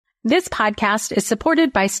This podcast is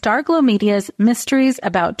supported by Starglow Media's Mysteries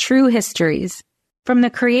About True Histories. From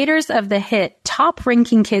the creators of the hit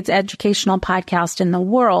top-ranking kids educational podcast in the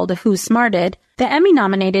world, Who Smarted, the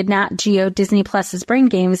Emmy-nominated Nat Geo Disney Plus's Brain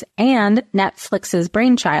Games, and Netflix's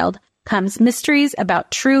Brainchild, comes Mysteries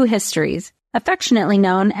About True Histories, affectionately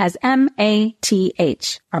known as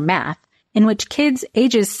MATH, or math, in which kids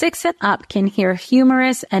ages 6 and up can hear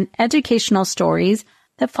humorous and educational stories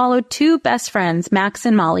that follow two best friends, Max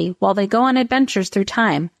and Molly, while they go on adventures through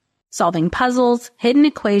time, solving puzzles, hidden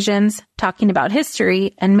equations, talking about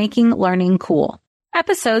history, and making learning cool.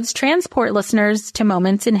 Episodes transport listeners to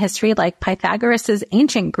moments in history like Pythagoras'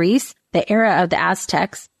 ancient Greece, the era of the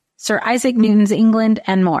Aztecs, Sir Isaac Newton's England,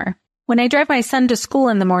 and more. When I drive my son to school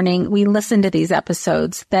in the morning, we listen to these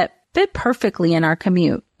episodes that fit perfectly in our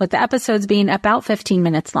commute, with the episodes being about 15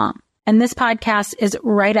 minutes long. And this podcast is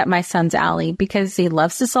right up my son's alley because he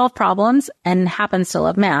loves to solve problems and happens to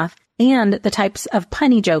love math and the types of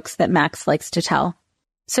punny jokes that Max likes to tell.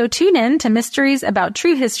 So tune in to Mysteries About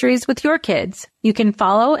True Histories with your kids. You can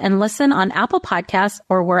follow and listen on Apple Podcasts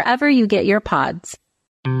or wherever you get your pods.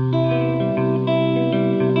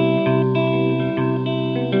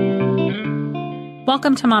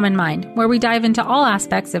 Welcome to Mom and Mind, where we dive into all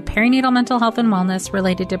aspects of perinatal mental health and wellness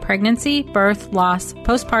related to pregnancy, birth, loss,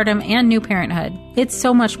 postpartum, and new parenthood. It's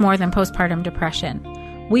so much more than postpartum depression.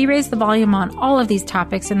 We raise the volume on all of these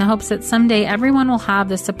topics in the hopes that someday everyone will have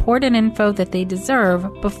the support and info that they deserve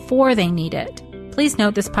before they need it. Please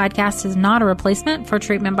note this podcast is not a replacement for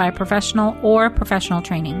treatment by a professional or professional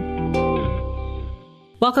training.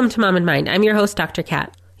 Welcome to Mom and Mind. I'm your host, Dr.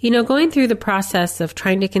 Kat. Going through the process of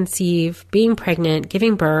trying to conceive, being pregnant,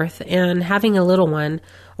 giving birth, and having a little one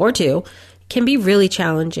or two can be really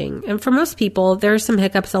challenging. And for most people, there are some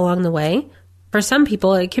hiccups along the way. For some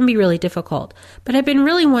people, it can be really difficult. But I've been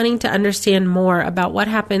really wanting to understand more about what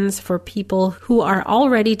happens for people who are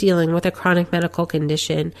already dealing with a chronic medical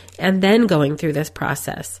condition and then going through this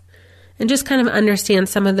process. And just kind of understand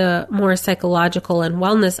some of the more psychological and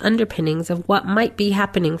wellness underpinnings of what might be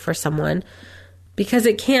happening for someone, because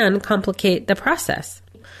it can complicate the process.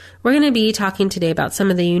 We're going to be talking today about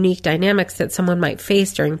some of the unique dynamics that someone might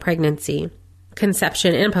face during pregnancy,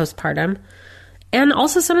 conception, and postpartum, and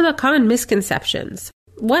also some of the common misconceptions.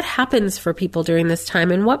 What happens for people during this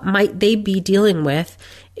time, and what might they be dealing with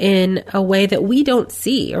in a way that we don't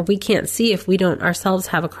see, or we can't see if we don't ourselves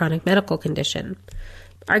have a chronic medical condition.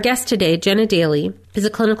 Our guest today, Jenna Daly, is a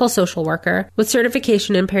clinical social worker with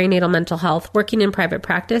certification in perinatal mental health, working in private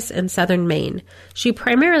practice in Southern Maine. She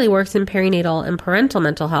primarily works in perinatal and parental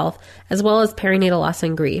mental health, as well as perinatal loss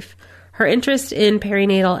and grief. Her interest in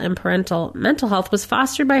perinatal and parental mental health was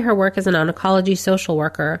fostered by her work as an oncology social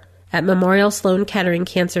worker at Memorial Sloan Kettering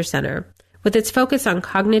Cancer Center, with its focus on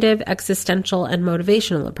cognitive, existential, and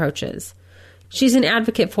motivational approaches. She's an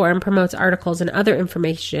advocate for and promotes articles and other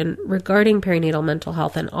information regarding perinatal mental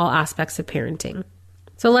health and all aspects of parenting.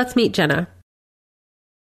 So let's meet Jenna.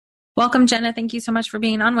 Welcome, Jenna. Thank you so much for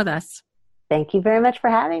being on with us. Thank you very much for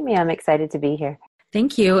having me. I'm excited to be here.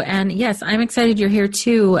 Thank you. And yes, I'm excited you're here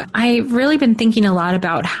too. I've really been thinking a lot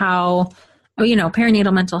about how,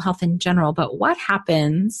 perinatal mental health in general, but what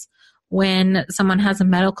happens when someone has a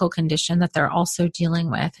medical condition that they're also dealing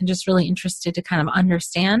with, and just really interested to kind of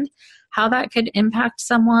understand how that could impact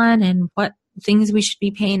someone and what things we should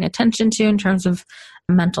be paying attention to in terms of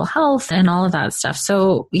mental health and all of that stuff.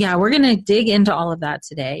 So yeah, we're going to dig into all of that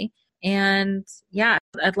today. And yeah,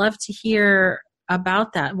 I'd love to hear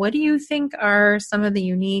about that. What do you think are some of the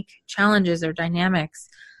unique challenges or dynamics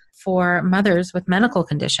for mothers with medical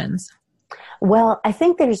conditions? Well, I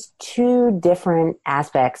think there's two different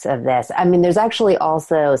aspects of this. I mean, there's actually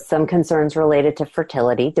also some concerns related to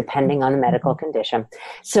fertility, depending on the medical condition.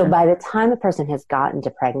 So by the time a person has gotten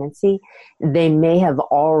to pregnancy, they may have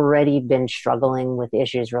already been struggling with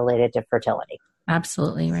issues related to fertility.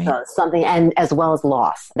 Absolutely, right. So something, and as well as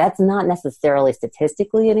loss. That's not necessarily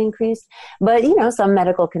statistically an increase, but some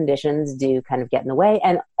medical conditions do kind of get in the way.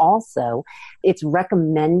 And also, it's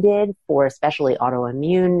recommended for especially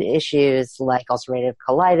autoimmune issues like ulcerative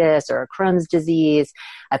colitis or Crohn's disease,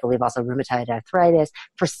 I believe also rheumatoid arthritis.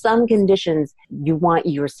 For some conditions, you want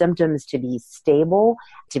your symptoms to be stable,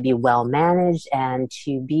 to be well managed, and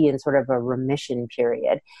to be in sort of a remission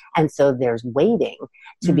period. And so there's waiting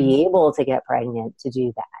to be able to get pregnant to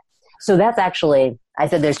do that. So that's actually, I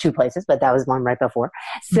said there's two places, but that was one right before.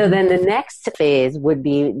 So then the next phase would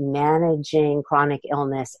be managing chronic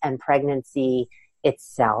illness and pregnancy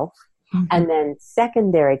itself. And then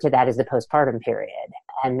secondary to that is the postpartum period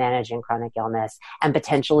and managing chronic illness and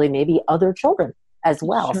potentially maybe other children as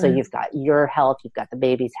well. Sure. So you've got your health, you've got the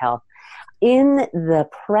baby's health. In the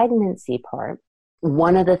pregnancy part,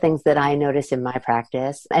 one of the things that I notice in my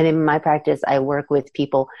practice, and in my practice, I work with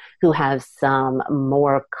people who have some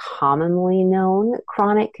more commonly known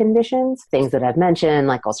chronic conditions, things that I've mentioned,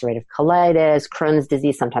 like ulcerative colitis, Crohn's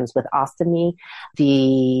disease, sometimes with ostomy,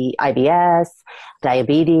 the IBS,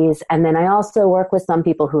 diabetes. And then I also work with some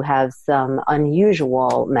people who have some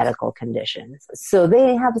unusual medical conditions. So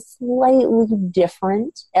they have slightly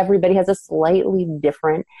different, everybody has a slightly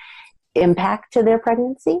different impact to their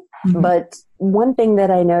pregnancy. Mm-hmm. But one thing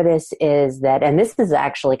that I notice is that, and this is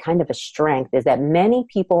actually kind of a strength, is that many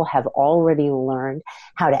people have already learned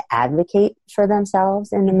how to advocate for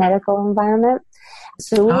themselves in the medical environment.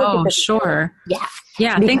 So sure. Yeah.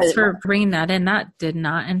 Yeah. Thanks for bringing that in. That did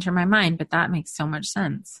not enter my mind, but that makes so much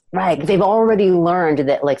sense. Right. They've already learned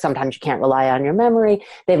that, like, sometimes you can't rely on your memory.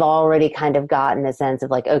 They've already kind of gotten a sense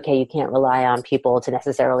of, like, okay, you can't rely on people to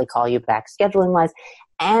necessarily call you back scheduling wise.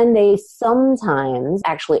 And they sometimes,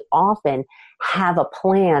 actually often, have a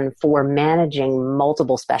plan for managing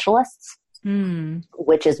multiple specialists,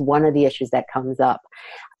 which is one of the issues that comes up.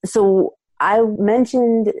 So I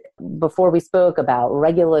mentioned before we spoke about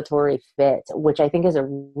regulatory fit, which I think is a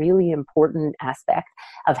really important aspect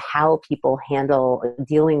of how people handle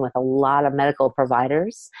dealing with a lot of medical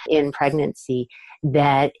providers in pregnancy.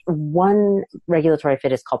 That one regulatory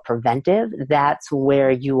fit is called preventive. That's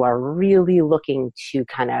where you are really looking to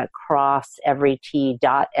kind of cross every T,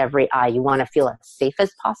 dot every I. You want to feel as safe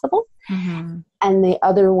as possible. Mm-hmm. And the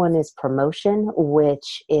other one is promotion,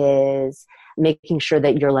 which is making sure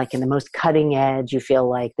that you're like in the most cutting edge. You feel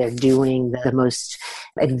like they're doing the most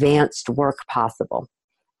advanced work possible.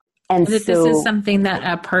 And this is something that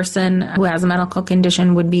a person who has a medical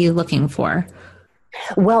condition would be looking for.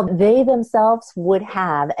 Well, they themselves would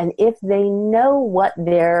have, and if they know what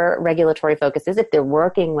their regulatory focus is, if they're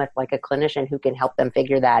working with like a clinician who can help them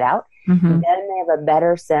figure that out, then they have a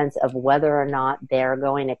better sense of whether or not they're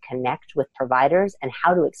going to connect with providers and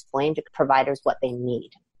how to explain to providers what they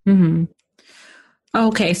need. Mm-hmm.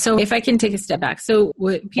 Okay, so if I can take a step back. So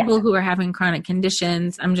people who are having chronic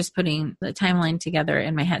conditions, I'm just putting the timeline together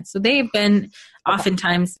in my head. So they've been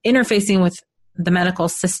oftentimes interfacing with the medical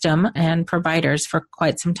system and providers for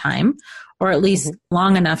quite some time, or at least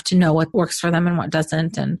long enough to know what works for them and what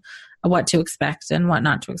doesn't, and what to expect and what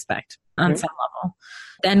not to expect on some level.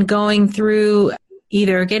 Then going through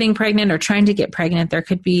either getting pregnant or trying to get pregnant, there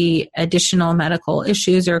could be additional medical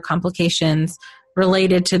issues or complications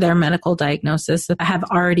related to their medical diagnosis that have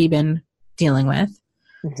already been dealing with.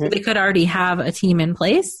 So they could already have a team in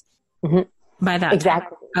place by that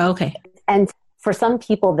Exactly. time. Oh, okay. And for some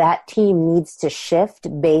people, that team needs to shift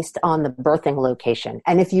based on the birthing location.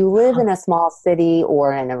 And if you live in a small city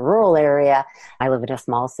or in a rural area, I live in a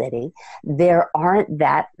small city, there aren't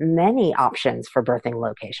that many options for birthing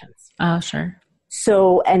locations. Oh, sure.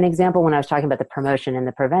 So an example, when I was talking about the promotion and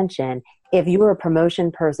the prevention, if you're a promotion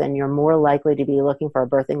person, you're more likely to be looking for a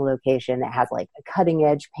birthing location that has like a cutting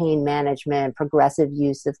edge pain management, progressive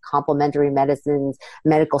use of complementary medicines,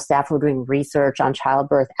 medical staff who are doing research on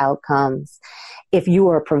childbirth outcomes. If you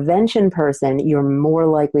are a prevention person, you're more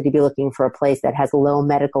likely to be looking for a place that has low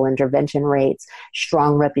medical intervention rates,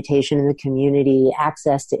 strong reputation in the community,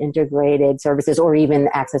 access to integrated services, or even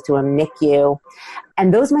access to a NICU.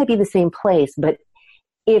 And those might be the same place, but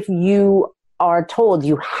if you are told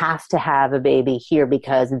you have to have a baby here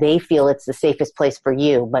because they feel it's the safest place for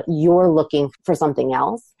you, but you're looking for something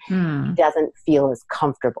else, it doesn't feel as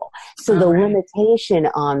comfortable. So the limitation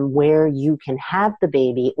on where you can have the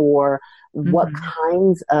baby or what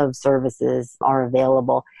kinds of services are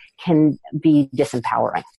available can be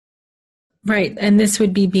disempowering. Right. And this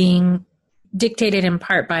would be being dictated in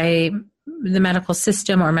part by the medical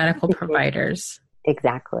system or medical providers.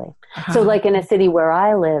 Exactly. So like in a city where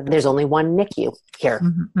I live, there's only one NICU here,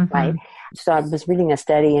 right? So I was reading a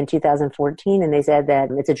study in 2014 and they said that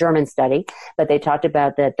it's a German study, but they talked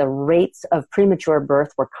about that the rates of premature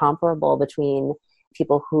birth were comparable between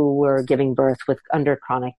people who were giving birth under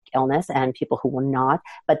chronic illness and people who were not,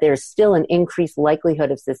 but there's still an increased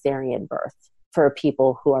likelihood of cesarean birth for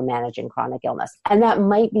people who are managing chronic illness. And that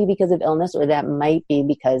might be because of illness, or that might be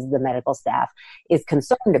because the medical staff is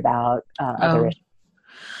concerned about other issues.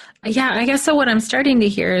 Yeah, I guess so. What I'm starting to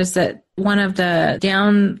hear is that one of the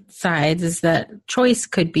downsides is that choice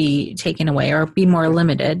could be taken away or be more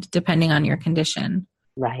limited depending on your condition.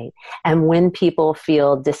 Right. And when people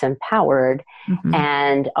feel disempowered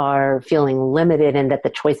and are feeling limited and that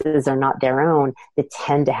the choices are not their own, they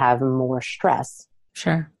tend to have more stress.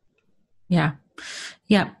 Sure. Yeah.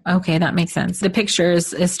 Yeah. Okay. That makes sense. The picture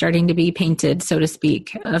is starting to be painted, so to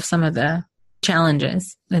speak, of some of the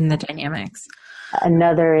challenges and the dynamics.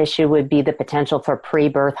 Another issue would be the potential for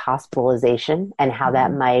pre-birth hospitalization and how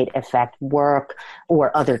that might affect work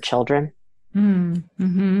or other children.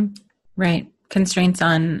 Mm-hmm. Right. Constraints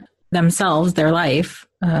on themselves, their life,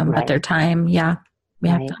 but their time. Yeah.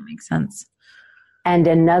 That makes sense. And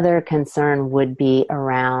another concern would be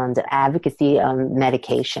around advocacy of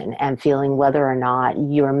medication and feeling whether or not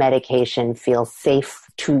your medication feels safe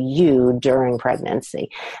to you during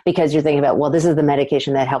pregnancy. Because you're thinking about, well, this is the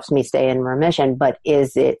medication that helps me stay in remission, but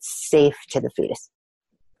is it safe to the fetus?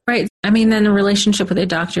 Right. I mean, then a relationship with the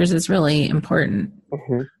doctors is really important.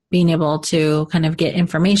 Mm-hmm. Being able to kind of get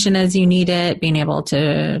information as you need it, being able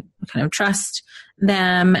to kind of trust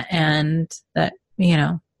them and that,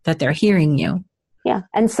 that they're hearing you. Yeah.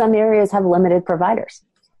 And some areas have limited providers.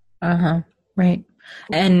 Right.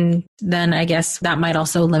 And then I guess that might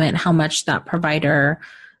also limit how much that provider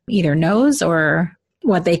either knows or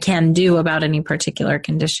what they can do about any particular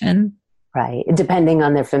condition. Right. Depending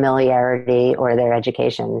on their familiarity or their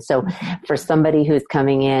education. So for somebody who's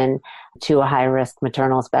coming in to a high-risk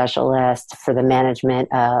maternal specialist for the management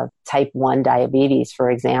of type 1 diabetes, for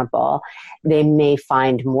example, they may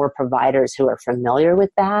find more providers who are familiar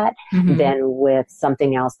with that than with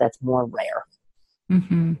something else that's more rare.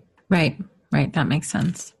 Right. That makes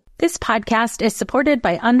sense. This podcast is supported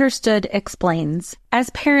by Understood Explains. As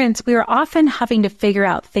parents, we are often having to figure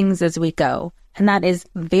out things as we go. And that is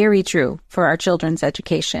very true for our children's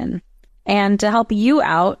education. And to help you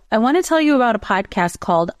out, I want to tell you about a podcast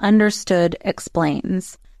called Understood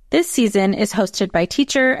Explains. This season is hosted by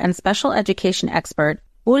teacher and special education expert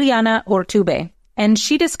Juliana Urtube, and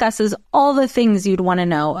she discusses all the things you'd want to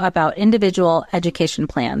know about individual education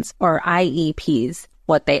plans, or IEPs,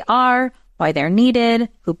 what they are, why they're needed,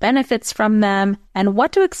 who benefits from them, and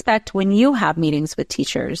what to expect when you have meetings with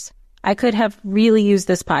teachers. I could have really used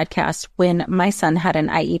this podcast when my son had an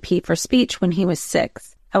IEP for speech when he was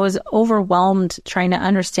 6. I was overwhelmed trying to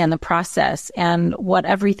understand the process and what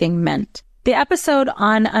everything meant. The episode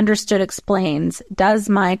on Understood Explains, Does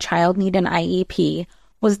My Child Need an IEP?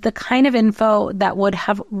 Was the kind of info that would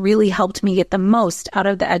have really helped me get the most out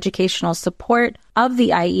of the educational support of the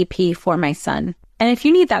IEP for my son. And if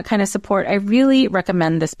you need that kind of support, I really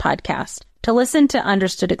recommend this podcast. To listen to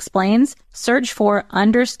Understood Explains, search for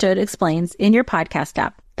Understood Explains in your podcast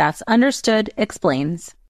app. That's Understood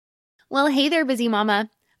Explains. Well, hey there, busy mama.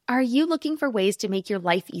 Are you looking for ways to make your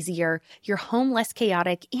life easier, your home less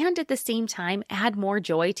chaotic, and at the same time add more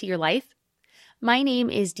joy to your life? My name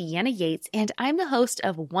is Deanna Yates, and I'm the host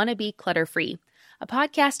of Wanna Be Clutter Free, a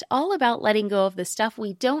podcast all about letting go of the stuff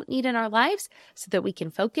we don't need in our lives so that we can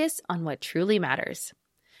focus on what truly matters.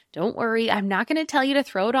 Don't worry, I'm not going to tell you to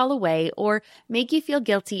throw it all away or make you feel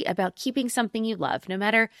guilty about keeping something you love, no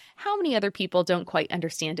matter how many other people don't quite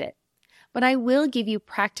understand it. But I will give you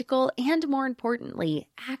practical and, more importantly,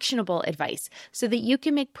 actionable advice so that you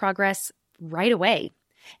can make progress right away.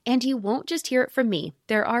 And you won't just hear it from me.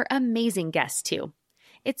 There are amazing guests too.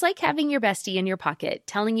 It's like having your bestie in your pocket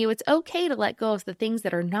telling you it's okay to let go of the things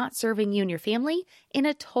that are not serving you and your family in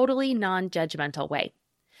a totally non-judgmental way.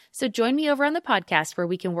 So join me over on the podcast where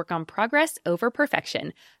we can work on progress over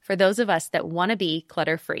perfection for those of us that want to be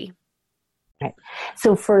clutter-free. Right.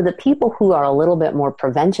 So for the people who are a little bit more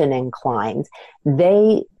prevention inclined,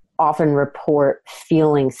 they often report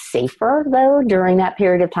feeling safer, though, during that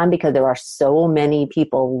period of time because there are so many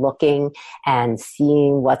people looking and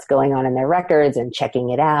seeing what's going on in their records and checking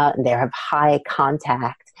it out, and they have high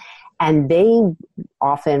contact. And they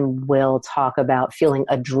often will talk about feeling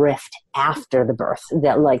adrift after the birth,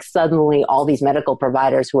 that like suddenly all these medical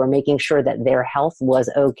providers who are making sure that their health was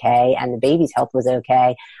okay and the baby's health was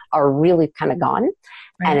okay are really kind of gone.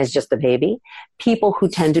 Right. And it's just the baby. People who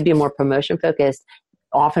tend to be more promotion focused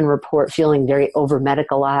often report feeling very over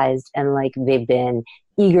medicalized and like they've been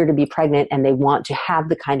eager to be pregnant and they want to have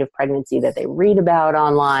the kind of pregnancy that they read about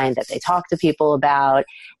online, that they talk to people about.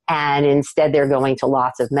 And instead they're going to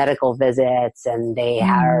lots of medical visits and they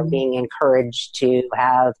are being encouraged to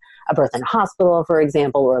have a birth in a hospital, for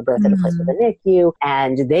example, or a birth in a place with a NICU.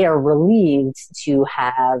 And they are relieved to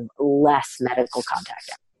have less medical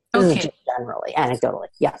contact. Okay. Generally, anecdotally,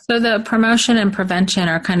 yeah. So the promotion and prevention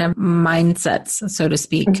are kind of mindsets, so to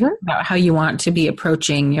speak, about how you want to be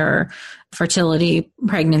approaching your fertility,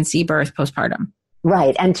 pregnancy, birth, postpartum.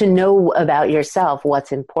 Right. And to know about yourself,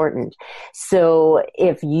 what's important. So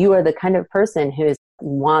if you are the kind of person who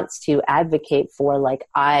wants to advocate for, like,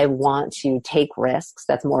 I want to take risks,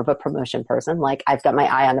 that's more of a promotion person. Like, I've got my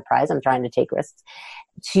eye on the prize, I'm trying to take risks.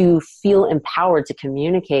 To feel empowered to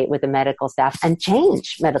communicate with the medical staff and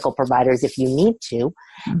change medical providers if you need to,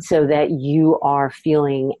 so that you are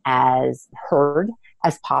feeling as heard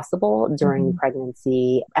as possible during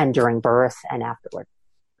pregnancy and during birth and afterward.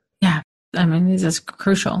 Yeah. I mean, this is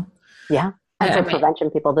crucial. Yeah. And for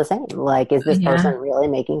prevention, people the same. Like, is this person really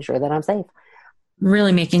making sure that I'm safe?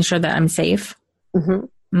 Really making sure that I'm safe.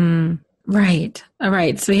 Right. All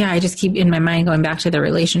right. So I just keep in my mind going back to the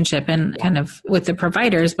relationship and kind of with the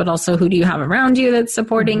providers, but also who do you have around you that's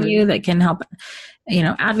supporting you, that can help,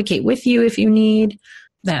 advocate with you if you need.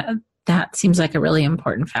 That seems like a really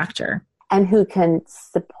important factor. And who can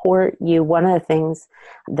support you. One of the things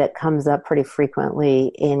that comes up pretty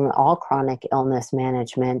frequently in all chronic illness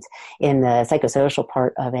management, in the psychosocial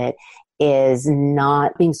part of it, is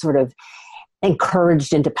not being sort of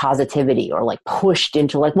encouraged into positivity or like pushed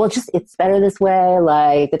into like, well, it's better this way.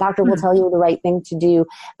 Like the doctor will tell you the right thing to do,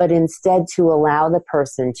 but instead to allow the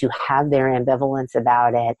person to have their ambivalence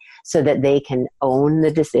about it so that they can own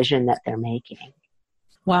the decision that they're making.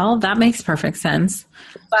 Well, that makes perfect sense.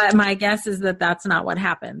 But my guess is that that's not what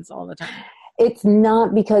happens all the time. It's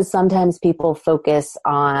not, because sometimes people focus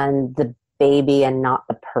on the baby and not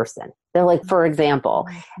the person. They're like, for example,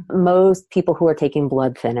 most people who are taking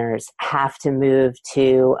blood thinners have to move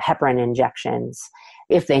to heparin injections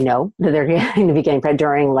if they know that they're going to be getting pregnant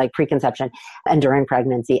during like preconception and during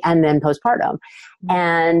pregnancy and then postpartum.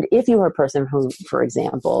 And if you are a person who, for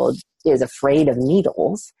example, is afraid of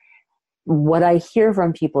needles, what I hear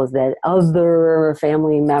from people is that other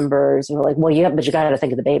family members are like, well, yeah, but you got to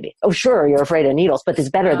think of the baby. Oh, sure, you're afraid of needles, but it's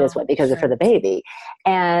better this way because it's for the baby.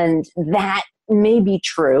 And that may be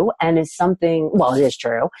true and is something, well, it is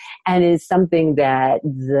true, and is something that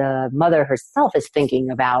the mother herself is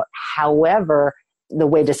thinking about. However, the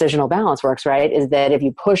way decisional balance works, right, is that if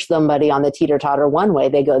you push somebody on the teeter-totter one way,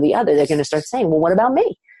 they go the other. They're going to start saying, well, what about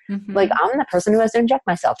me? Like, I'm the person who has to inject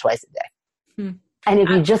myself twice a day. And if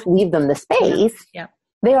you just leave them the space,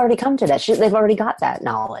 they already come to that. They've already got that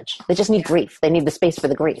knowledge. They just need grief. They need the space for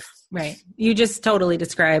the grief. Right. You just totally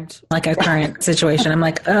described like a current situation. I'm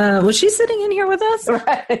like, was she sitting in here with us?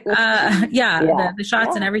 Right. The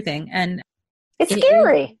shots and everything. And it's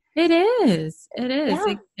scary. It is.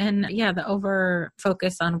 Yeah. And the over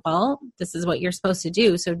focus on, well, this is what you're supposed to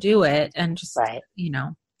do. So do it. And just,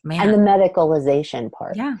 man. And the medicalization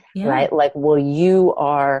part, right? Like, well, you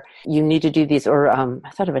need to do these, or I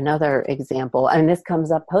thought of another example, and this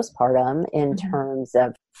comes up postpartum in terms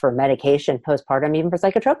of for medication postpartum, even for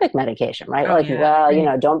psychotropic medication, right?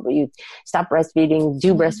 Don't you stop breastfeeding,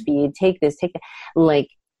 do breastfeed, take this, take that. Like,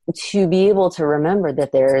 to be able to remember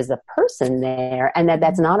that there is a person there and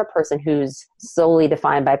that's not a person who's solely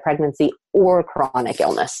defined by pregnancy or chronic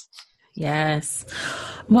illness. Yes.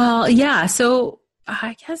 Well, yeah. So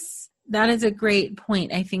I guess that is a great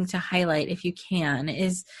point, I think, to highlight if you can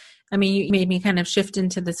you made me kind of shift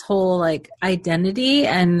into this whole like identity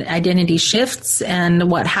and identity shifts and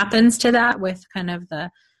what happens to that with kind of the,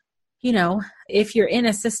 if you're in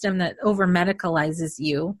a system that over medicalizes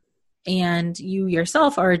you and you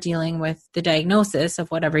yourself are dealing with the diagnosis of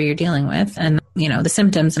whatever you're dealing with and, the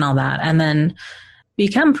symptoms and all that, and then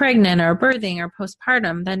become pregnant or birthing or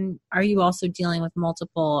postpartum, then are you also dealing with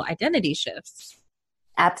multiple identity shifts?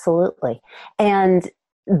 Absolutely. And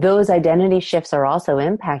those identity shifts are also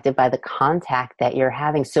impacted by the contact that you're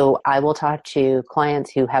having. So I will talk to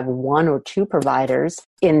clients who have one or two providers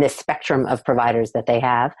in this spectrum of providers that they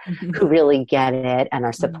have who really get it and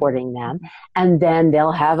are supporting them. And then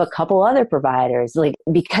they'll have a couple other providers. Like,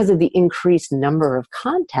 because of the increased number of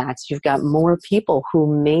contacts, you've got more people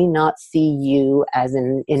who may not see you as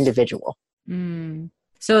an individual.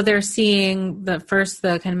 So they're seeing the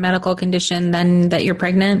kind of medical condition, then that you're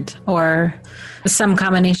pregnant, or some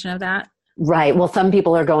combination of that? Right. Well, some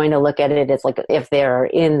people are going to look at it as like, if they're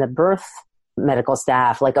in the birth medical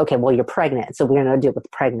staff, like, okay, well, you're pregnant, so we're going to deal with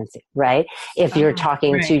pregnancy, right? If you're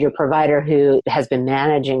talking to your provider who has been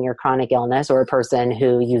managing your chronic illness, or a person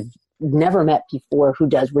who you've never met before who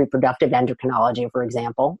does reproductive endocrinology, for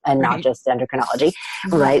example, and not just endocrinology,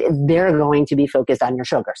 right? They're going to be focused on your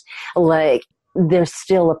sugars. Like, there's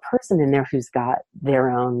still a person in there who's got their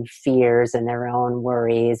own fears and their own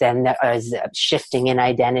worries, and that is shifting in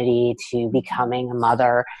identity to becoming a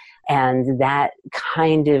mother. And that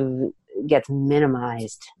kind of gets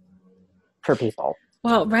minimized for people.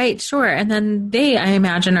 Well, right, sure. And then they, I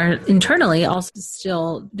imagine, are internally also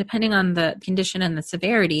still, depending on the condition and the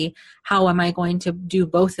severity, how am I going to do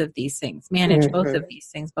both of these things, manage both of these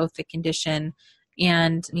things, both the condition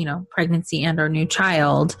and, pregnancy and or new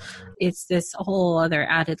child. It's this whole other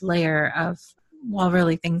added layer of,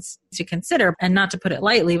 really things to consider, and not to put it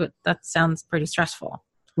lightly, but that sounds pretty stressful.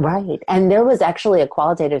 Right. And there was actually a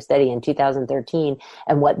qualitative study in 2013.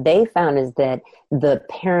 And what they found is that the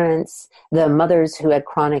parents, the mothers who had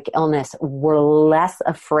chronic illness were less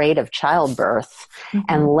afraid of childbirth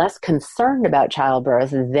and less concerned about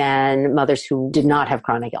childbirth than mothers who did not have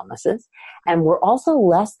chronic illnesses. And were also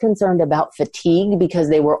less concerned about fatigue because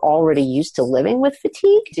they were already used to living with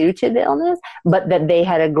fatigue due to the illness, but that they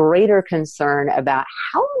had a greater concern about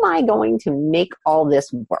how am I going to make all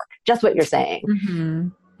this work? Just what you're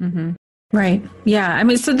saying. Right. Yeah. I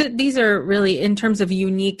mean, so these are really, in terms of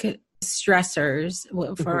unique stressors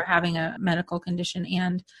for having a medical condition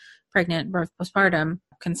and pregnant, birth, postpartum,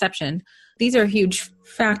 conception, these are huge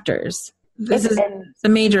factors. This is the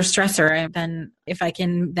major stressor. And then if I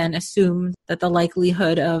can then assume that the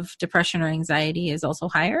likelihood of depression or anxiety is also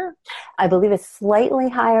higher? I believe it's slightly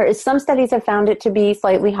higher. Some studies have found it to be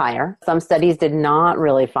slightly higher. Some studies did not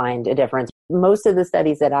really find a difference. Most of the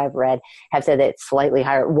studies that I've read have said that it's slightly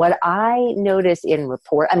higher. What I notice in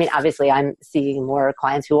report, I mean, obviously I'm seeing more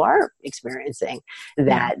clients who are experiencing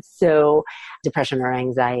that. So depression or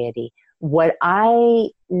anxiety. What I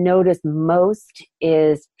notice most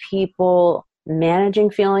is people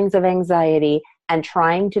managing feelings of anxiety and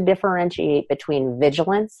trying to differentiate between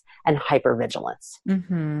vigilance and hypervigilance.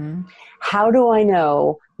 How do I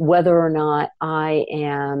know whether or not I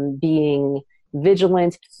am being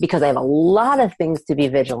vigilant because I have a lot of things to be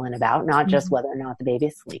vigilant about, not just whether or not the baby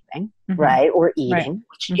is sleeping, right? Or eating,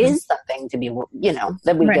 which is something to be,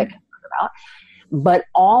 that we get concerned about. But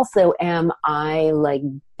also, am I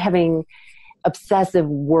having obsessive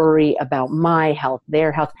worry about my health,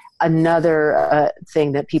 their health? Another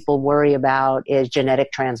thing that people worry about is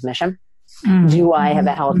genetic transmission. Do I have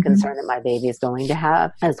a health concern that my baby is going to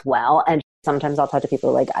have as well? And sometimes I'll talk to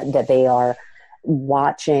people that they are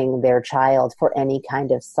watching their child for any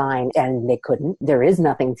kind of sign and they couldn't. There is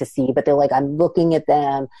nothing to see, but they're like, I'm looking at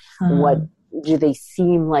them. What do they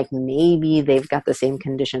seem like? Maybe they've got the same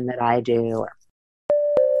condition that I do.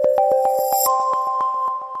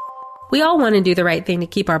 We all want to do the right thing to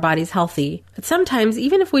keep our bodies healthy, but sometimes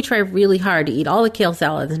even if we try really hard to eat all the kale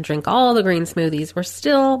salads and drink all the green smoothies, we're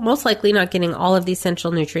still most likely not getting all of the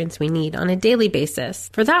essential nutrients we need on a daily basis.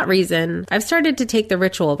 For that reason, I've started to take the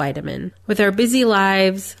Ritual vitamin. With our busy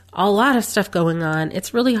lives, a lot of stuff going on,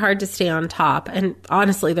 it's really hard to stay on top. And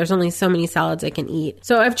honestly, there's only so many salads I can eat.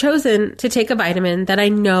 So I've chosen to take a vitamin that I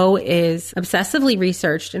know is obsessively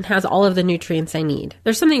researched and has all of the nutrients I need.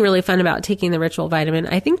 There's something really fun about taking the Ritual vitamin.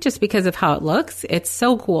 I think just because of how it looks, it's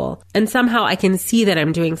so cool. And somehow I can see that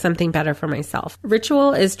I'm doing something better for myself.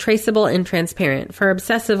 Ritual is traceable and transparent. For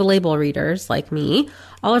obsessive label readers like me,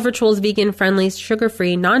 all of Ritual's vegan-friendly,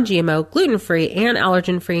 sugar-free, non-GMO, gluten-free, and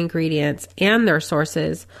allergen-free ingredients and their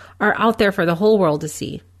sources are out there for the whole world to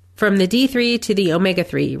see. From the D3 to the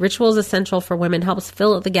omega-3, Ritual's Essential for Women helps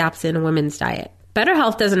fill the gaps in a women's diet. Better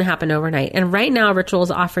health doesn't happen overnight, and right now Ritual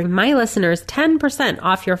is offering my listeners 10%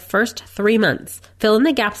 off your first 3 months. Fill in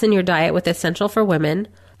the gaps in your diet with Essential for Women,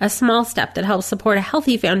 a small step that helps support a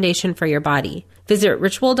healthy foundation for your body. Visit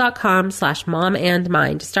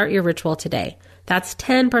ritual.com/momandmind to start your Ritual today. That's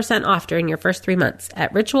 10% off during your first 3 months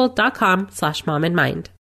at ritual.com/momandmind.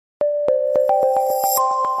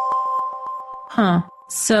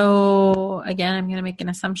 So again, I'm going to make an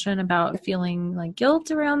assumption about feeling like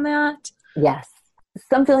guilt around that. Yes.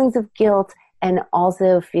 Some feelings of guilt and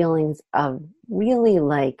also feelings of really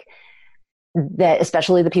that,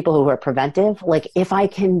 especially the people who are preventive, if I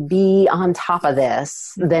can be on top of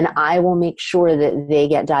this, then I will make sure that they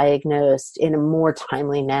get diagnosed in a more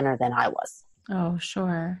timely manner than I was. Oh,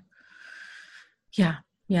 sure. Yeah.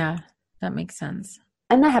 That makes sense.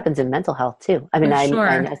 And that happens in mental health too. I mean, I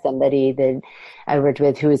know somebody that I worked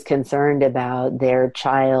with who is concerned about their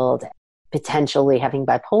child potentially having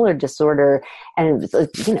bipolar disorder, and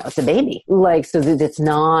it's a baby, so that it's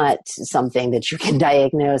not something that you can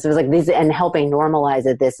diagnose. It was this, and helping normalize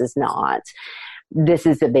it. This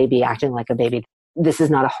is a baby acting like a baby. This is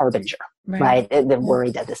not a harbinger, right? They're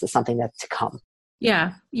worried that this is something that's to come.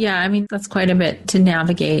 Yeah. I mean, that's quite a bit to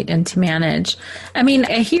navigate and to manage. I mean,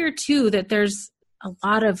 I hear too that there's a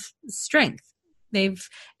lot of strength.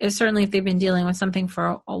 Certainly if they've been dealing with something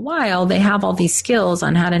for a while, they have all these skills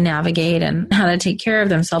on how to navigate and how to take care of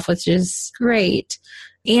themselves, which is great.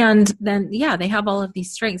 And then, they have all of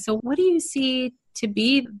these strengths. So what do you see to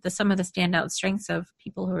be some of the standout strengths of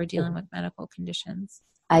people who are dealing with medical conditions?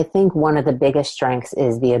 I think one of the biggest strengths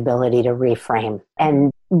is the ability to reframe.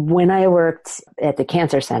 And when I worked at the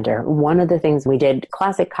Cancer Center, one of the things we did,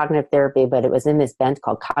 classic cognitive therapy, but it was in this bent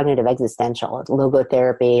called cognitive existential,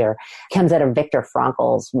 logotherapy, or comes out of Viktor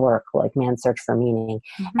Frankl's work, like Man's Search for Meaning.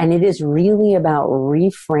 And it is really about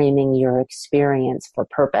reframing your experience for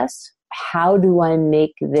purpose, how do I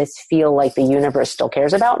make this feel like the universe still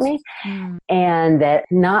cares about me? And that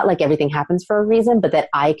not like everything happens for a reason, but that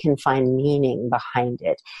I can find meaning behind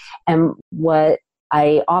it. And what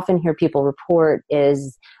I often hear people report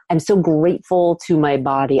is, I'm so grateful to my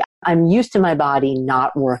body. I'm used to my body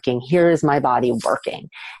not working. Here is my body working.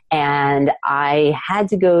 And I had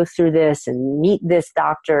to go through this and meet this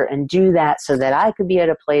doctor and do that so that I could be at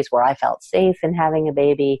a place where I felt safe in having a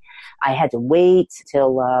baby. I had to wait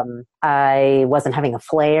till I wasn't having a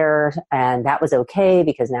flare, and that was okay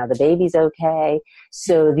because now the baby's okay.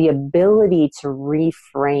 So the ability to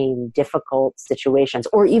reframe difficult situations,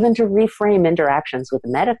 or even to reframe interactions with the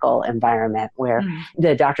medical environment where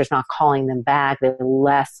the doctor's not calling them back, they're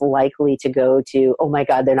less likely to go to, oh my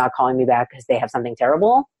God, they're not calling me back because they have something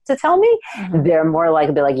terrible to tell me. They're more likely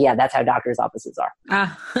to be like, yeah, that's how doctors' offices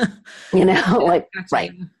are. You know, like,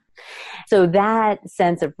 right. So that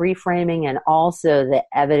sense of reframing, and also the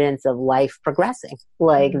evidence of life progressing,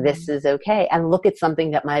 like this is okay. And look at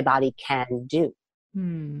something that my body can do.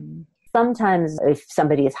 Sometimes if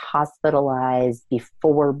somebody is hospitalized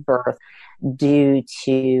before birth due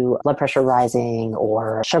to blood pressure rising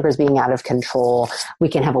or sugars being out of control, we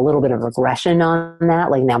can have a little bit of regression on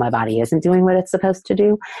that. Like, now my body isn't doing what it's supposed to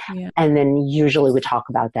do. And then usually we talk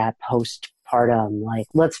about that postpartum, like,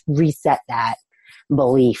 let's reset that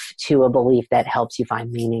belief to a belief that helps you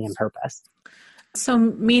find meaning and purpose. So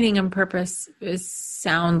meaning and purpose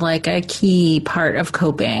sound like a key part of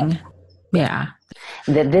coping. Yeah.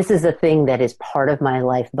 That this is a thing that is part of my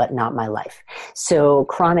life, but not my life. So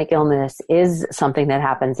chronic illness is something that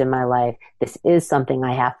happens in my life. This is something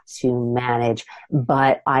I have to manage,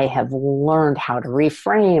 but I have learned how to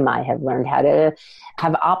reframe. I have learned how to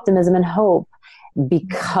have optimism and hope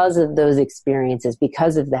because of those experiences,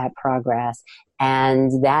 because of that progress.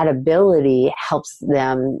 And that ability helps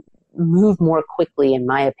them move more quickly, in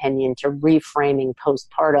my opinion, to reframing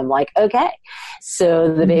postpartum. Like, okay,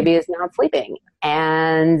 so the baby is not sleeping,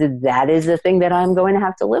 and that is the thing that I'm going to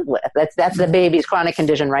have to live with. That's the baby's chronic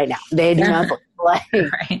condition right now. They do not sleep.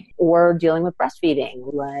 Like, or dealing with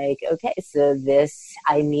breastfeeding. Like, okay, so this,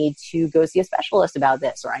 I need to go see a specialist about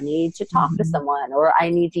this, or I need to talk to someone, or I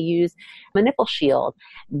need to use a nipple shield,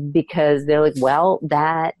 because they're like, well,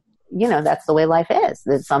 that, you know, that's the way life is,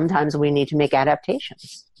 that sometimes we need to make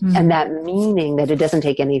adaptations. And that meaning that it doesn't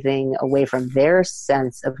take anything away from their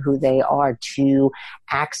sense of who they are to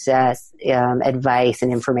access advice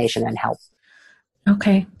and information and help.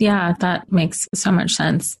 Okay. Yeah, that makes so much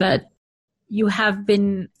sense, that you have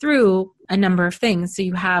been through a number of things, so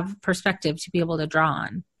you have perspective to be able to draw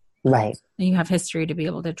on. Right. And you have history to be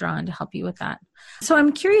able to draw on to help you with that. So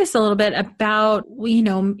I'm curious a little bit about, you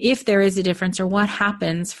know, if there is a difference, or what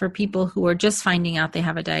happens for people who are just finding out they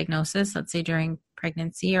have a diagnosis, let's say during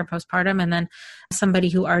pregnancy or postpartum, and then somebody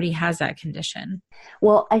who already has that condition.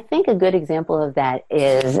 Well, I think a good example of that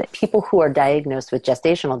is people who are diagnosed with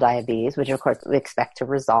gestational diabetes, which of course we expect to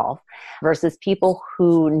resolve, versus people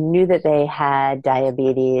who knew that they had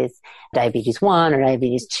diabetes 1 or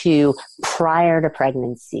diabetes 2 prior to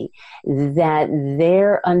pregnancy, that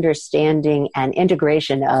their understanding and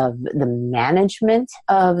integration of the management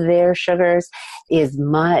of their sugars is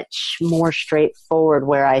much more straightforward,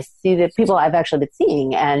 where I see that people I've actually been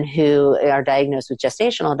seeing and who are diagnosed with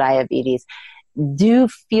gestational diabetes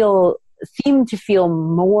seem to feel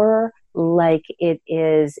more like it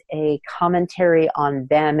is a commentary on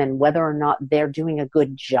them and whether or not they're doing a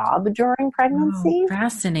good job during pregnancy. Oh,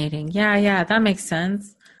 fascinating. Yeah, that makes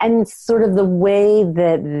sense. And sort of the way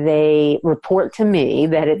that they report to me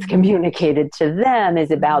that it's communicated to them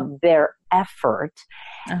is about their effort.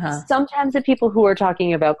 Sometimes the people who are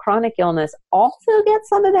talking about chronic illness also get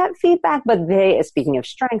some of that feedback, but they, speaking of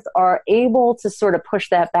strengths, are able to sort of push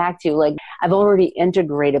that back to, like, I've already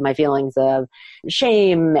integrated my feelings of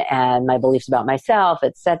shame and my beliefs about myself,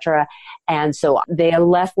 etc. And so they are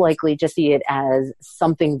less likely to see it as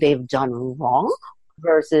something they've done wrong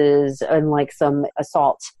versus like some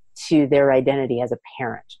assault to their identity as a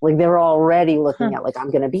parent. Like, they're already looking at, like,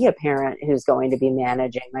 I'm going to be a parent who's going to be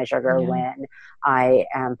managing my sugar when I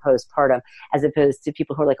am postpartum, as opposed to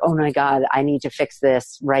people who are like, oh my God, I need to fix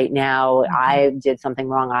this right now. I did something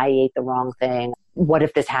wrong. I ate the wrong thing. What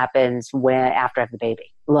if this happens after I have the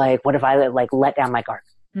baby? Like, what if I let down my guard?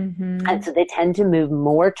 And so they tend to move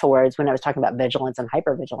more towards, when I was talking about vigilance and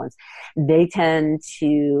hypervigilance, they tend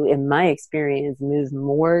to, in my experience, move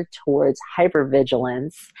more towards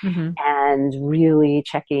hypervigilance and really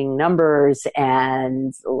checking numbers,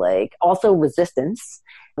 and like also resistance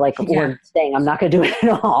or saying, I'm not going to do it at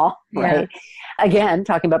all. Right. Again,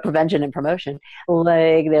 talking about prevention and promotion,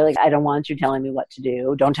 they're like, I don't want you telling me what to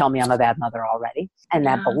do. Don't tell me I'm a bad mother already. And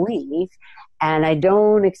that belief. And I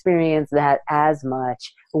don't experience that as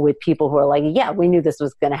much with people who are like, yeah, we knew this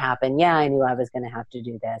was going to happen. Yeah, I knew I was going to have to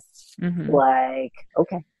do this. Mm-hmm.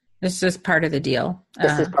 Okay. This is just part of the deal.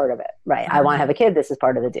 This is part of it. Right. I want to have a kid. This is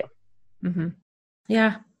part of the deal. Mm-hmm.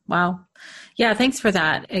 Yeah. Wow. Yeah. Thanks for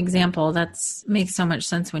that example. That makes so much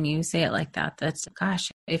sense when you say it like that. That's,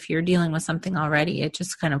 gosh, if you're dealing with something already, it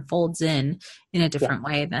just kind of folds in a different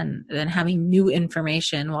way than having new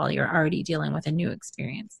information while you're already dealing with a new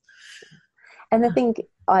experience. And I think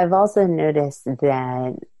I've also noticed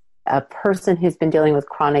that a person who's been dealing with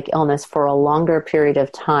chronic illness for a longer period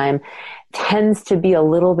of time tends to be a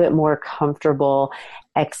little bit more comfortable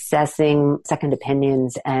accessing second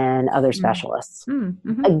opinions and other specialists.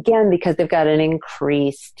 Mm-hmm. Again, because they've got an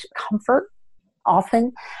increased comfort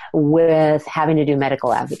often with having to do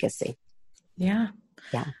medical advocacy. Yeah,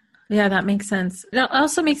 that makes sense. It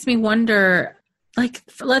also makes me wonder,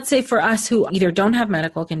 let's say for us who either don't have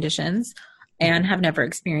medical conditions and have never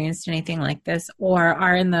experienced anything like this, or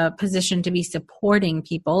are in the position to be supporting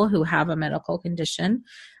people who have a medical condition,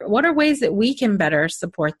 what are ways that we can better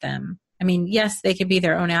support them? I mean, yes, they could be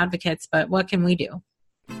their own advocates, but what can we do?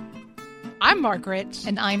 I'm Margaret.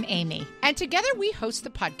 And I'm Amy. And together we host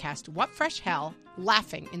the podcast, What Fresh Hell?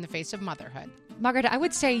 Laughing in the Face of Motherhood. Margaret, I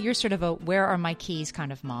would say you're sort of a where are my keys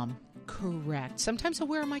kind of mom. Correct. Sometimes a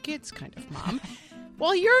where are my kids kind of mom.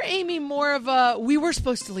 Well, you're, Amy, more of a, we were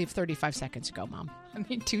supposed to leave 35 seconds ago, Mom. I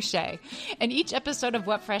mean, touche. In each episode of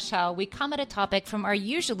What Fresh Hell, we come at a topic from our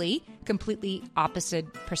usually completely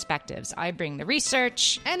opposite perspectives. I bring the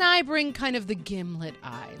research. And I bring kind of the gimlet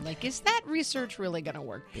eye. Is that research really going to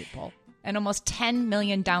work, people? And almost 10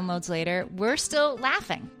 million downloads later, we're still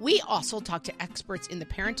laughing. We also talk to experts in the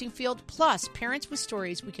parenting field, plus parents with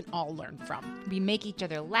stories we can all learn from. We make each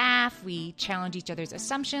other laugh, we challenge each other's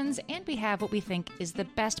assumptions, and we have what we think is the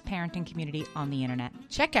best parenting community on the internet.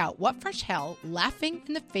 Check out What Fresh Hell, Laughing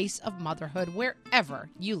in the Face of Motherhood, wherever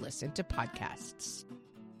you listen to podcasts.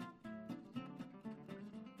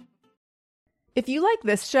 If you like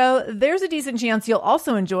this show, there's a decent chance you'll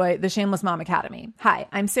also enjoy the Shameless Mom Academy. Hi,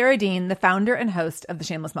 I'm Sarah Dean, the founder and host of the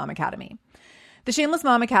Shameless Mom Academy. The Shameless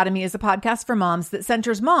Mom Academy is a podcast for moms that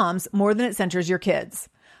centers moms more than it centers your kids.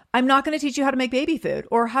 I'm not going to teach you how to make baby food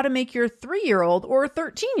or how to make your 3-year-old or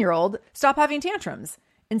 13-year-old stop having tantrums.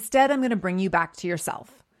 Instead, I'm going to bring you back to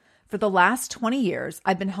yourself. For the last 20 years,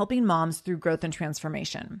 I've been helping moms through growth and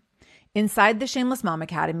transformation. Inside the Shameless Mom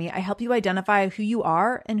Academy, I help you identify who you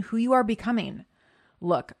are and who you are becoming.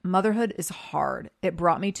 Look, motherhood is hard. It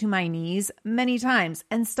brought me to my knees many times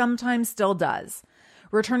and sometimes still does.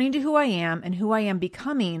 Returning to who I am and who I am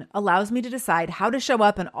becoming allows me to decide how to show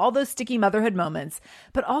up in all those sticky motherhood moments,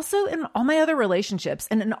 but also in all my other relationships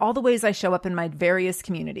and in all the ways I show up in my various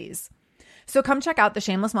communities. So come check out the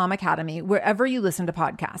Shameless Mom Academy wherever you listen to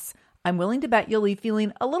podcasts. I'm willing to bet you'll leave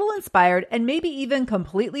feeling a little inspired and maybe even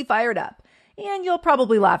completely fired up. And you'll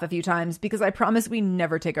probably laugh a few times because I promise we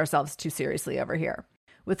never take ourselves too seriously over here.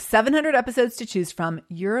 With 700 episodes to choose from,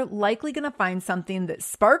 you're likely going to find something that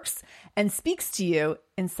sparks and speaks to you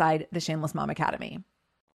inside the Shameless Mom Academy.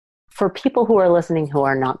 For people who are listening who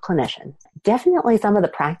are not clinicians, definitely some of the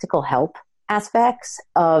practical help aspects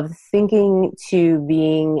of thinking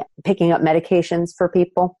to picking up medications for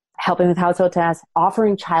people, helping with household tasks,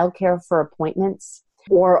 offering childcare for appointments,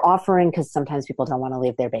 or offering, because sometimes people don't want to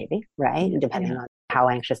leave their baby, right? Depending on how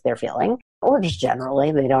anxious they're feeling, or just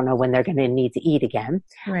generally, they don't know when they're going to need to eat again.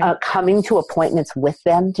 Right. Coming to appointments with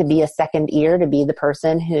them to be a second ear, to be the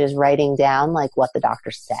person who is writing down what the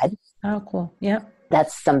doctor said. Oh, cool. Yep.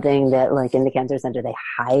 That's something that in the Cancer Center, they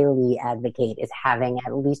highly advocate is having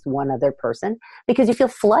at least one other person because you feel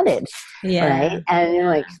flooded, right? And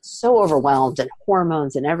you're so overwhelmed and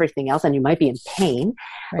hormones and everything else, and you might be in pain,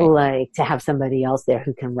 right. To have somebody else there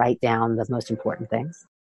who can write down the most important things.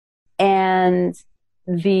 And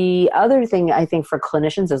the other thing I think for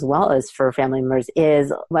clinicians as well as for family members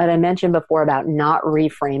is what I mentioned before about not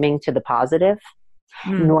reframing to the positive.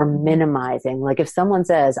 Nor minimizing. If someone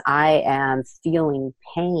says, I am feeling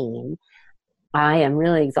pain, I am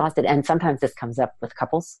really exhausted. And sometimes this comes up with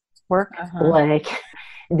couples work.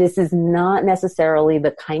 This is not necessarily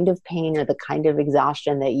the kind of pain or the kind of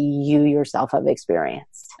exhaustion that you yourself have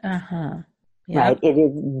experienced. Right? It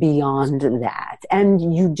is beyond that.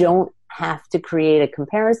 And you don't have to create a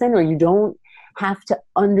comparison or you don't have to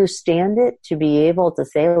understand it to be able to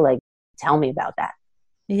say, tell me about that.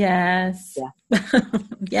 Yes. Yeah.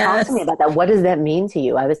 Yes. Talk to me about that. What does that mean to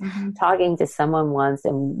you? I was talking to someone once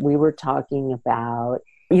and we were talking about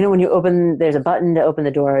you know, when there's a button to open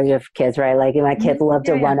the door. You have kids, right? Like my kids love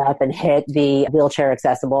to run up and hit the wheelchair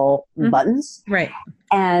accessible buttons. Right.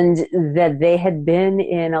 And that they had been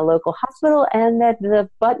in a local hospital and that the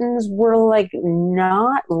buttons were like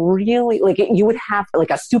not really, like you would have like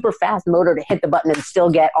a super fast motor to hit the button and still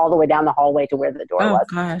get all the way down the hallway to where the door was.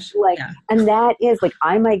 Oh gosh. Like, and that is like,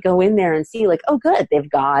 I might go in there and see like, oh good, they've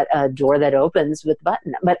got a door that opens with the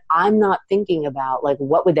button, but I'm not thinking about like,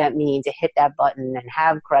 what would that mean to hit that button and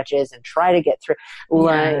have crutches and try to get through.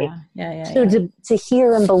 So to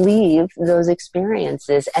hear and believe those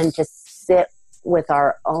experiences and to sit with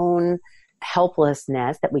our own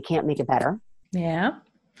helplessness that we can't make it better. Yeah.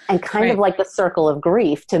 And kind of like the circle of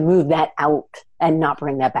grief to move that out and not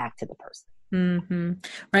bring that back to the person. Mm-hmm.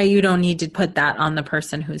 Right. You don't need to put that on the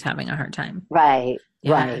person who's having a hard time. Right.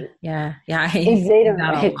 Yeah. Right. Yeah. If they don't,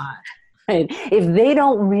 that a lot. Right. If they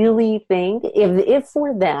don't really think, if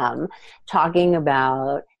for them talking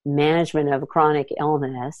about management of chronic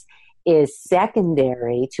illness is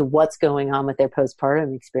secondary to what's going on with their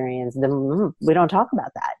postpartum experience, then we don't talk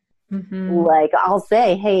about that. Mm-hmm. Like I'll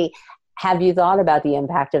say, hey, have you thought about the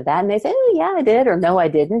impact of that? And they say, oh yeah, I did, or no, I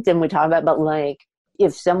didn't. And we talk about, but like,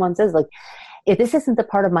 if someone says like, if this isn't the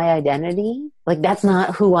part of my identity, like that's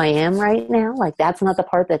not who I am right now, like that's not the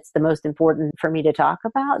part that's the most important for me to talk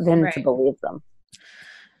about, then to believe them.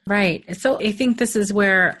 Right. So I think this is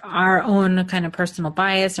where our own kind of personal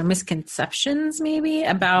bias or misconceptions maybe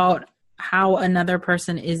about how another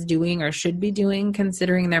person is doing or should be doing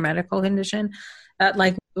considering their medical condition,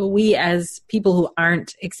 like we as people who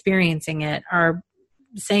aren't experiencing it are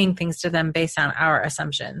saying things to them based on our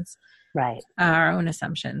assumptions. Right. Our own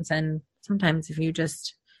assumptions. And sometimes if you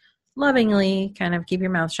just lovingly kind of keep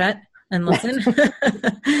your mouth shut and listen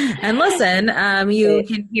you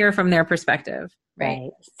can hear from their perspective.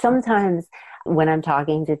 Right. Sometimes when I'm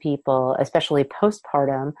talking to people, especially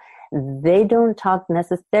postpartum, they don't talk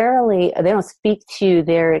necessarily, they don't speak to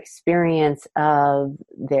their experience of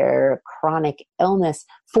their chronic illness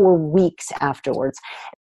for weeks afterwards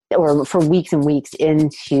or for weeks and weeks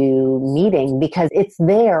into meeting because it's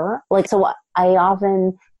there. Like, so I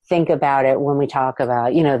often think about it when we talk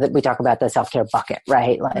about, you know, that we talk about the self-care bucket,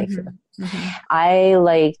 right? Like I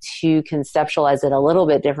like to conceptualize it a little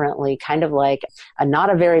bit differently, kind of like not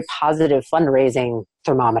a very positive fundraising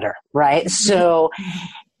thermometer, right? So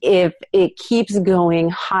if it keeps going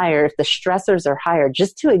higher, if the stressors are higher,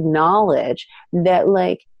 just to acknowledge that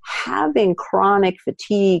like having chronic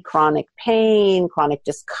fatigue, chronic pain, chronic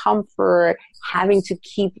discomfort, having to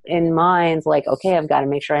keep in mind like, okay, I've got to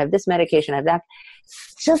make sure I have this medication, I have that,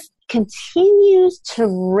 just continues to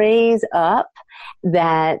raise up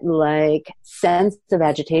that like sense of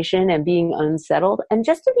agitation and being unsettled, and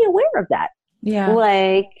just to be aware of that. Yeah.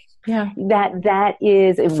 Like, that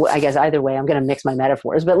is, I guess either way, I'm going to mix my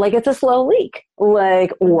metaphors, but like it's a slow leak,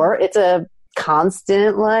 like, or it's a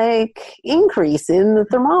constant like increase in the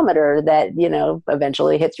thermometer that, you know,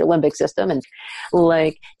 eventually hits your limbic system, and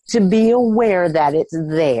like to be aware that it's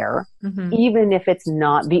there, even if it's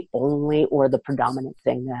not the only or the predominant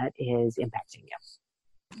thing that is impacting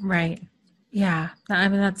you. Right. Yeah. I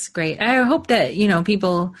mean, that's great. I hope that, you know,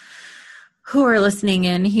 people who are listening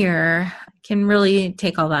in here can really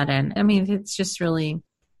take all that in. I mean, it's just really,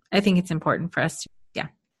 I think it's important for us to,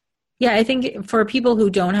 yeah, I think for people who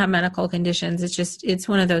don't have medical conditions, it's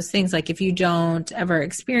one of those things, like if you don't ever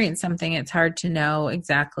experience something, it's hard to know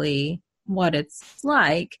exactly what it's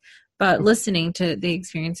like, but listening to the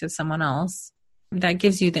experience of someone else, that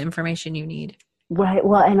gives you the information you need. Right.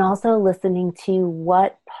 Well, and also listening to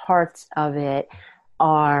what parts of it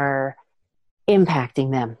are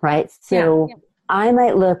impacting them, right? So I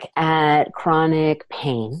might look at chronic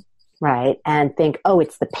pain, right, and think, oh,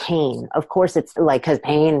 it's the pain. Of course, it's like, because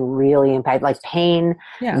pain really impacts, like pain,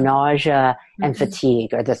 nausea, and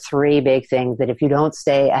fatigue are the three big things that if you don't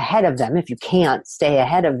stay ahead of them, if you can't stay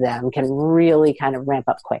ahead of them, can really kind of ramp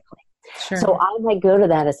up quickly. Sure. So I might go to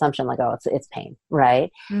that assumption like, oh, it's pain,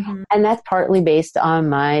 right? And that's partly based on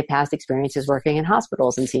my past experiences working in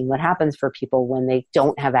hospitals and seeing what happens for people when they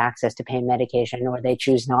don't have access to pain medication, or they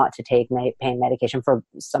choose not to take pain medication for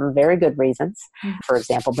some very good reasons. For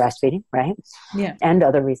example, breastfeeding, right? Yeah. And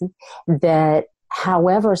other reasons. That,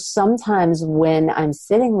 however, sometimes when I'm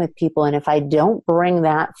sitting with people, and if I don't bring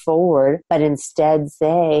that forward, but instead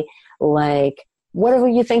say like, what were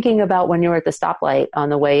you thinking about when you were at the stoplight on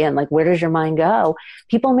the way in? Like, where does your mind go?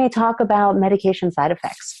 People may talk about medication side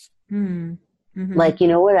effects. Like, you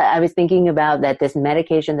know what? I was thinking about that this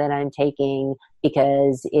medication that I'm taking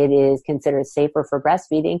because it is considered safer for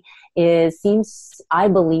breastfeeding seems, I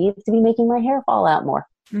believe, to be making my hair fall out more.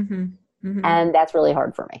 And that's really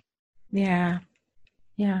hard for me. Yeah.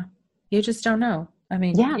 Yeah. You just don't know. I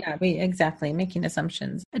mean, Yeah. exactly. Making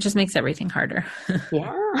assumptions. It just makes everything harder.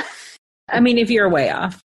 Yeah. I mean, if you're way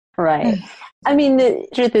off. Right. I mean, the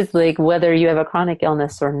truth is, like, whether you have a chronic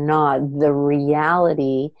illness or not, the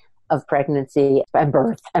reality of pregnancy and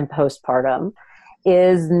birth and postpartum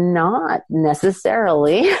is not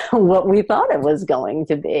necessarily what we thought it was going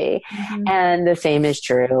to be. Mm-hmm. And the same is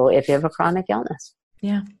true if you have a chronic illness.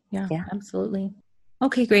 Yeah, absolutely.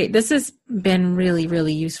 Okay, great. This has been really,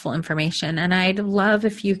 really useful information. And I'd love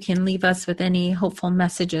if you can leave us with any hopeful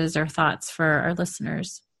messages or thoughts for our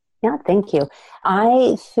listeners. Yeah, thank you.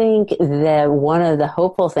 I think that one of the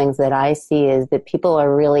hopeful things that I see is that people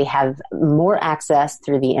are really have more access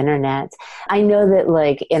through the internet. I know that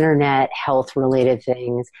like internet health related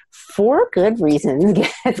things for good reasons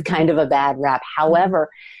gets kind of a bad rap.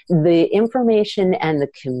 However, the information and the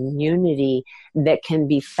community that can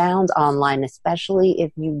be found online, especially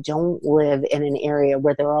if you don't live in an area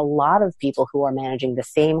where there are a lot of people who are managing the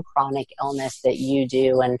same chronic illness that you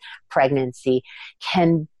do and pregnancy,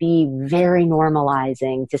 can be very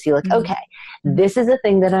normalizing to see like, okay, this is a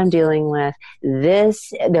thing that I'm dealing with.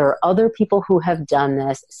 There are other people who have done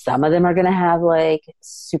this. Some of them are going to have like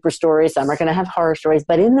super stories. Some are going to have horror stories,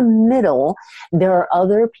 but in the middle, there are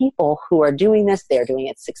other people who are doing this. They're doing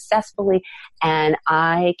it successfully. And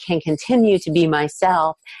I can continue to be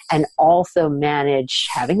myself and also manage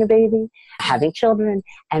having a baby, having children,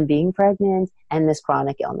 and being pregnant and this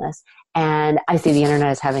chronic illness. And I see the internet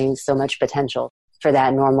as having so much potential for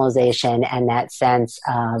that normalization and that sense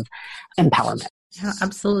of empowerment. Yeah,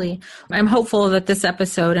 absolutely. I'm hopeful that this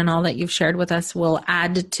episode and all that you've shared with us will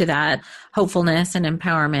add to that hopefulness and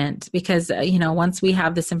empowerment because, once we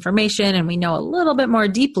have this information and we know a little bit more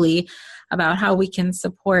deeply about how we can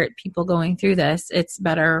support people going through this, it's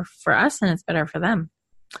better for us and it's better for them.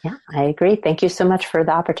 Yeah, I agree. Thank you so much for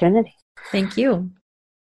the opportunity. Thank you.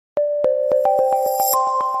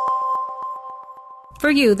 For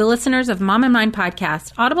you, the listeners of Mom and Mind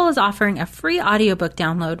podcast, Audible is offering a free audiobook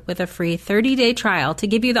download with a free 30-day trial to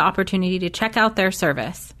give you the opportunity to check out their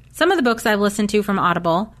service. Some of the books I've listened to from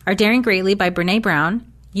Audible are Daring Greatly by Brene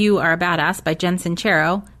Brown, You Are a Badass by Jen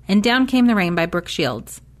Sincero, and Down Came the Rain by Brooke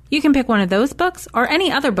Shields. You can pick one of those books or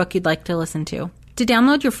any other book you'd like to listen to. To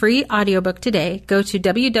download your free audiobook today, go to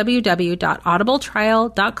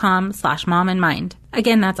www.audibletrial.com/momandmind.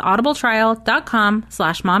 Again, that's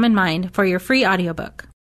audibletrial.com/momandmind for your free audiobook.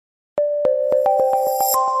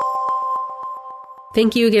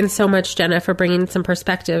 Thank you again so much, Jenna, for bringing some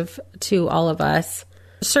perspective to all of us.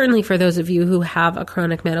 Certainly for those of you who have a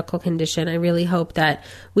chronic medical condition, I really hope that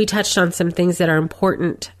we touched on some things that are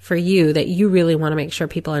important for you that you really want to make sure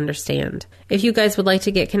people understand. If you guys would like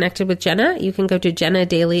to get connected with Jenna, you can go to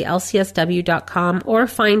jennadailylcsw.com or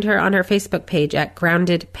find her on her Facebook page at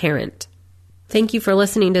Grounded Parent. Thank you for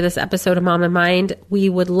listening to this episode of Mom and Mind. We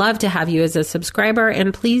would love to have you as a subscriber,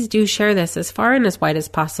 and please do share this as far and as wide as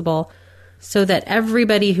possible so that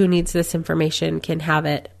everybody who needs this information can have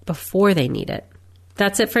it before they need it.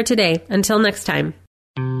 That's it for today. Until next time.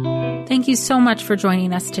 Thank you so much for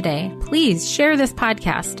joining us today. Please share this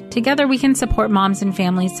podcast. Together we can support moms and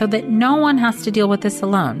families so that no one has to deal with this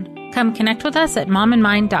alone. Come connect with us at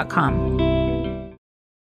momandmind.com.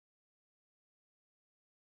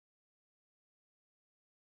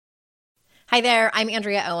 Hi there, I'm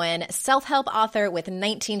Andrea Owen, self-help author with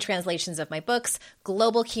 19 translations of my books,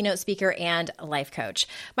 global keynote speaker, and life coach.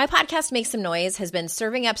 My podcast, Make Some Noise, has been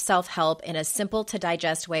serving up self-help in a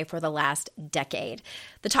simple-to-digest way for the last decade.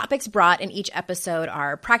 The topics brought in each episode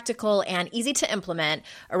are practical and easy to implement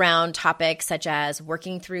around topics such as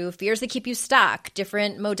working through fears that keep you stuck,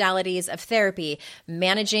 different modalities of therapy,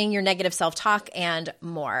 managing your negative self-talk, and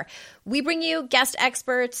more. We bring you guest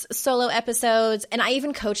experts, solo episodes, and I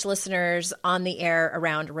even coach listeners on the air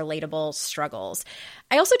around relatable struggles.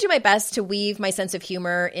 I also do my best to weave my sense of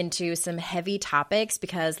humor into some heavy topics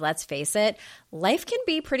because, let's face it, life can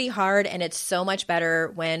be pretty hard and it's so much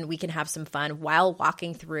better when we can have some fun while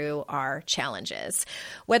walking through our challenges.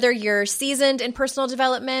 Whether you're seasoned in personal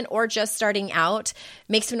development or just starting out,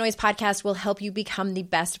 Make Some Noise podcast will help you become the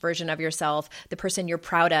best version of yourself, the person you're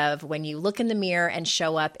proud of when you look in the mirror and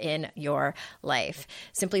show up in your life.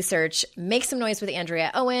 Simply search Make Some Noise with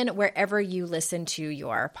Andrea Owen wherever you listen to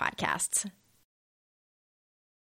your podcasts.